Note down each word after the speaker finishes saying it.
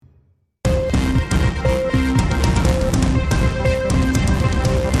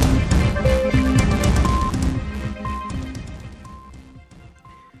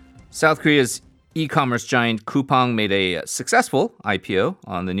South Korea's e-commerce giant Coupang made a successful IPO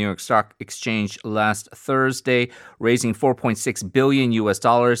on the New York Stock Exchange last Thursday, raising $4.6 billion US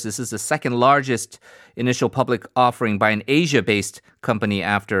dollars. This is the second largest initial public offering by an Asia-based company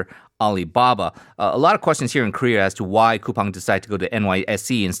after Alibaba. A lot of questions here in Korea as to why Coupang decided to go to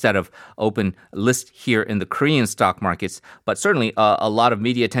NYSE instead of open list here in the Korean stock markets. But certainly a lot of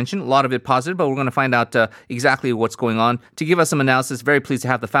media attention, a lot of it positive, but we're going to find out exactly what's going on. To give us some analysis, very pleased to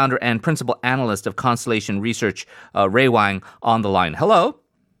have the founder and principal analyst of Constellation Research, Wang, on the line. Hello.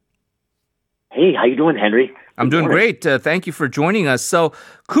 Hey, how you doing, Henry? I'm doing great. Thank you for joining us. So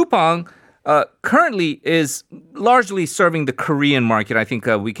Coupang currently is largely serving the Korean market, I think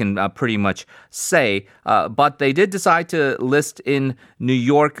we can pretty much say. But they did decide to list in New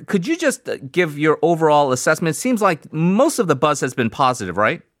York. Could you just give your overall assessment? It seems like most of the buzz has been positive,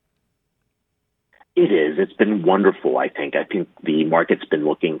 right? It is. It's been wonderful, I think. I think the market's been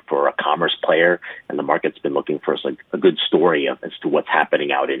looking for a commerce player, and the market's been looking for a good story as to what's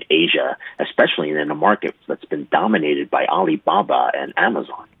happening out in Asia, especially in a market that's been dominated by Alibaba and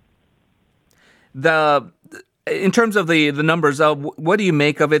Amazon. In terms of the numbers, what do you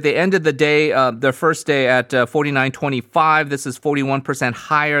make of it? They ended the day, their first day at $49.25. This is 41%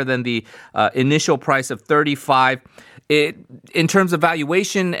 higher than the initial price of $35. In terms of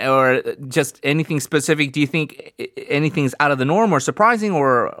valuation or just anything specific, do you think anything's out of the norm or surprising,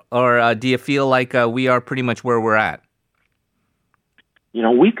 or do you feel like we are pretty much where we're at? You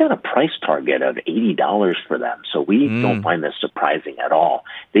know, we've got a price target of $80 for them, so we don't find this surprising at all.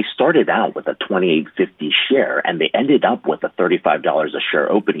 They started out with a $28.50 share, and they ended up with a $35 a share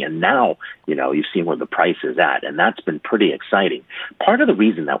opening, and now, you know, you've seen where the price is at, and that's been pretty exciting. Part of the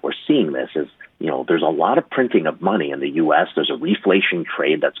reason that we're seeing this is, you know, there's a lot of printing of money in the U.S. There's a reflation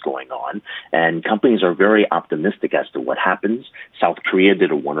trade that's going on, and companies are very optimistic as to what happens. South Korea did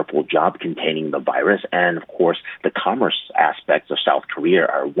a wonderful job containing the virus, and of course, the commerce aspects of South Korea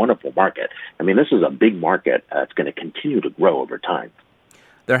are a wonderful market. I mean, this is a big market. It's going to continue to grow over time.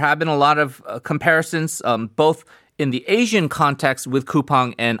 There have been a lot of comparisons, both in the Asian context with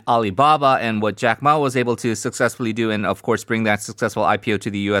Coupang and Alibaba and what Jack Ma was able to successfully do and, of course, bring that successful IPO to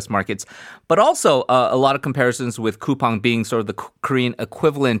the U.S. markets. But also a lot of comparisons with Coupang being sort of the Korean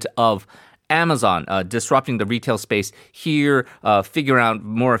equivalent of Amazon, disrupting the retail space here, figuring out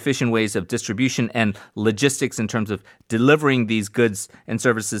more efficient ways of distribution and logistics in terms of delivering these goods and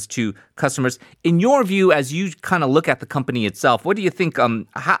services to customers. In your view, as you kind of look at the company itself, what do you think,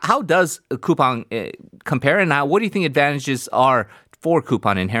 how does Coupang compare, and what do you think advantages are for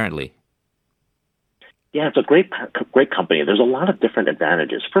Coupang inherently? Yeah, it's a great company. There's a lot of different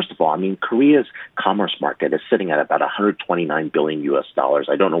advantages. First of all, I mean, Korea's commerce market is sitting at about $129 billion US dollars.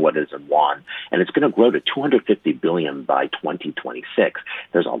 I don't know what it is in won, and it's going to grow to $250 billion by 2026.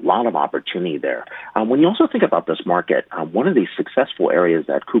 There's a lot of opportunity there. When you also think about this market, one of the successful areas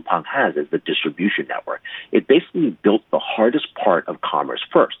that Coupang has is the distribution network. It basically built the hardest part of commerce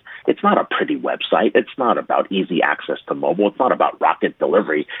first. It's not a pretty website. It's not about easy access to mobile. It's not about rocket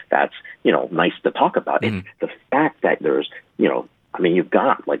delivery. That's, you know, nice to talk about. It's the fact that there's, you know, I mean, you've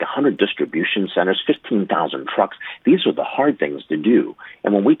got like 100 distribution centers, 15,000 trucks. These are the hard things to do.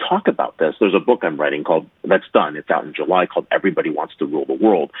 And when we talk about this, there's a book I'm writing that's done. It's out in July, called Everybody Wants to Rule the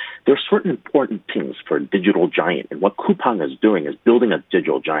World. There are certain important things for a digital giant. And what Coupang is doing is building a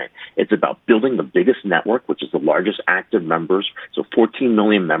digital giant. It's about building the biggest network, which is the largest active members. So 14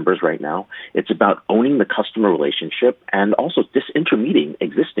 million members right now. It's about owning the customer relationship and also disintermediating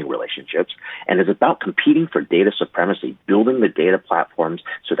existing relationships. And it's about competing for data supremacy, building the data platforms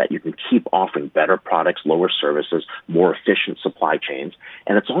so that you can keep offering better products, lower services, more efficient supply chains.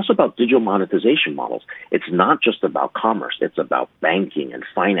 And it's also about digital monetization models. It's not just about commerce. It's about banking and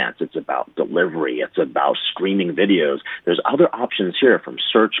finance. It's about delivery. It's about streaming videos. There's other options here from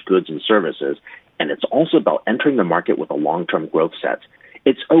search, goods, and services. And it's also about entering the market with a long-term growth set.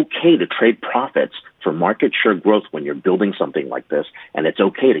 It's okay to trade profits for market share growth when you're building something like this, and it's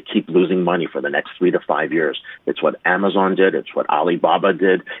okay to keep losing money for the next 3 to 5 years. It's what Amazon did. It's what Alibaba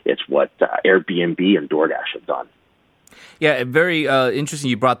did. It's what Airbnb and DoorDash have done. Yeah, very interesting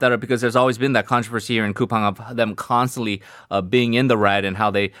you brought that up, because there's always been that controversy here in Coupang of them constantly being in the red and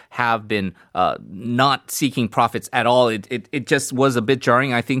how they have been not seeking profits at all. It just was a bit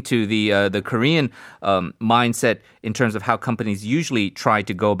jarring, I think, to the Korean mindset in terms of how companies usually try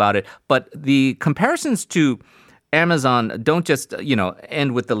to go about it. But the comparisons to Amazon don't just,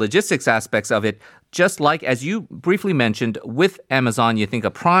 end with the logistics aspects of it. just like, as you briefly mentioned, with Amazon, you think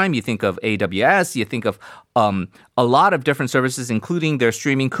of Prime, you think of AWS, you think of a lot of different services, including their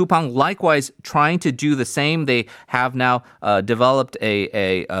streaming. Coupang, likewise, trying to do the same. They have now developed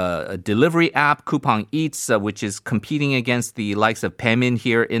a delivery app, Coupang Eats, which is competing against the likes of Baemin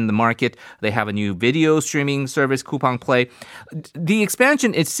here in the market. They have a new video streaming service, Coupang Play. The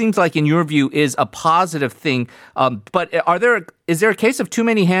expansion, it seems like, in your view, is a positive thing. But is there a case of too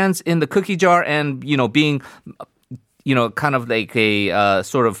many hands in the cookie jar and, being kind of like a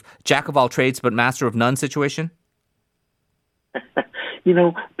sort of jack of all trades but master of none situation?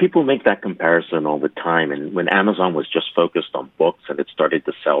 People make that comparison all the time. And when Amazon was just focused on books and it started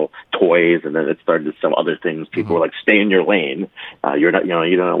to sell toys and then it started to sell other things, people were like, stay in your lane. You're not,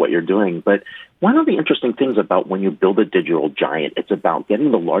 you don't know what you're doing. But one of the interesting things about when you build a digital giant, it's about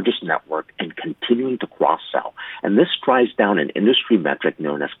getting the largest network and continuing to cross-sell. And this drives down an industry metric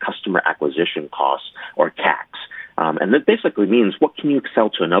known as customer acquisition costs, or CACs. And that basically means what can you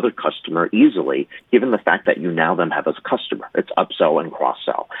sell to another customer easily, given the fact that you now them have as a customer. It's upsell and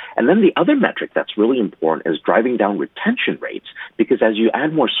cross-sell. And then the other metric that's really important is driving down retention rates, because as you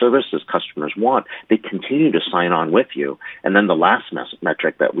add more services customers want, they continue to sign on with you. And then the last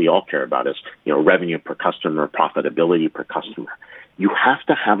metric that we all care about is, revenue per customer, profitability per customer. You have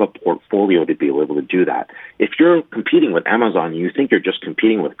to have a portfolio to be able to do that. If you're competing with Amazon and you think you're just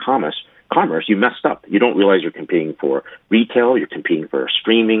competing with commerce, you messed up. You don't realize you're competing for retail, you're competing for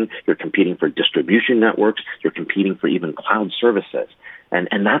streaming, you're competing for distribution networks, you're competing for even cloud services.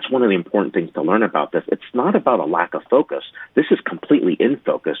 And that's one of the important things to learn about this. It's not about a lack of focus. This is completely in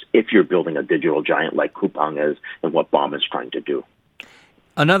focus if you're building a digital giant like Coupang is and what Baum is trying to do.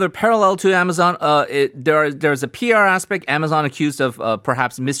 Another parallel to Amazon, there's a PR aspect. Amazon accused of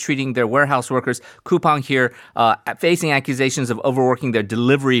perhaps mistreating their warehouse workers. Coupang here facing accusations of overworking their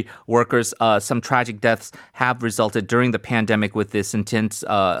delivery workers. Some tragic deaths have resulted during the pandemic with this intense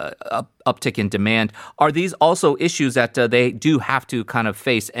uptick in demand. Are these also issues that they do have to kind of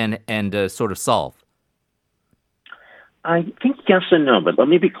face and sort of solve? I think yes and no, but let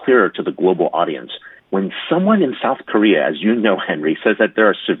me be clearer to the global audience. When someone in South Korea, as you know, Henry, says that there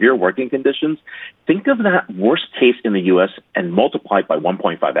are severe working conditions, think of that worst case in the U.S. and multiply it by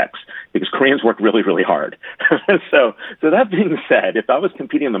 1.5x, because Koreans work really, really hard. So that being said, if I was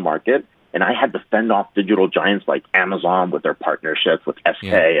competing in the market and I had to fend off digital giants like Amazon with their partnerships with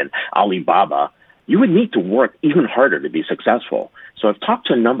SK and Alibaba, you would need to work even harder to be successful. So I've talked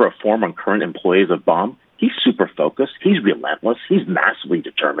to a number of former and current employees of Baum. He's super focused. He's relentless. He's massively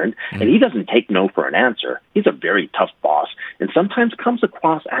determined. And he doesn't take no for an answer. He's a very tough boss and sometimes comes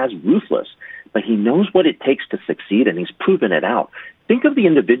across as ruthless. But he knows what it takes to succeed, and he's proven it out. Think of the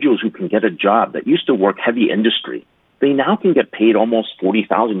individuals who can get a job that used to work heavy industry. They now can get paid almost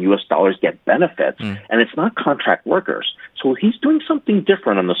 $40,000 get benefits, and it's not contract workers. So he's doing something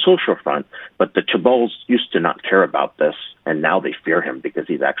different on the social front, but the chabols used to not care about this, and now they fear him because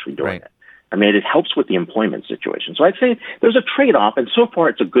he's actually doing it. I mean, it helps with the employment situation. So I'd say there's a trade-off, and so far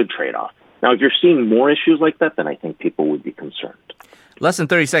it's a good trade-off. Now, if you're seeing more issues like that, then I think people would be concerned. Less than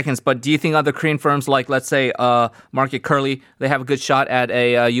 30 seconds, but do you think other Korean firms like, let's say, Market Curly, they have a good shot at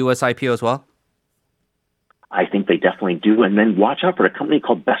a U.S. IPO as well? I think they definitely do. And then watch out for a company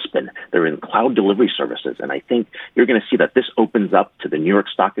called Bespin. They're in cloud delivery services. And I think you're going to see that this opens up to the New York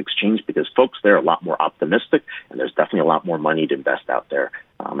Stock Exchange because folks there are a lot more optimistic, and there's definitely a lot more money to invest out there.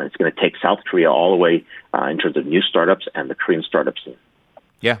 And it's going to take South Korea all the way in terms of new startups and the Korean startup scene.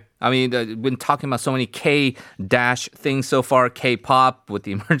 Yeah. I mean, we've been talking about so many K-dash things so far, K-pop with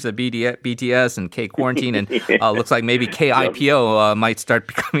the emergence of BTS and K-quarantine, and looks like maybe K-IPO might start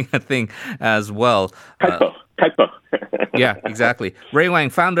becoming a thing as well. Typo. Yeah, exactly. Ray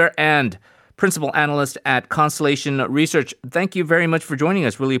Wang, founder and principal analyst at Constellation Research. Thank you very much for joining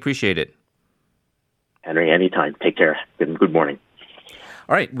us. Really appreciate it. Henry, anytime. Take care. Good morning.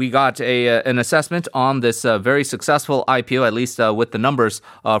 All right, we got an assessment on this very successful IPO, at least with the numbers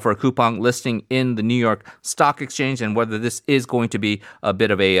for Coupang listing in the New York Stock Exchange, and whether this is going to be a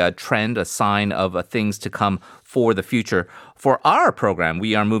bit of a trend, a sign of things to come for the future. For our program,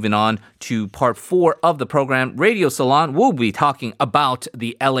 we are moving on to part 4 of the program, Radio Salon. We'll be talking about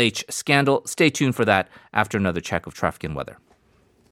the LH scandal. Stay tuned for that after another check of traffic and weather.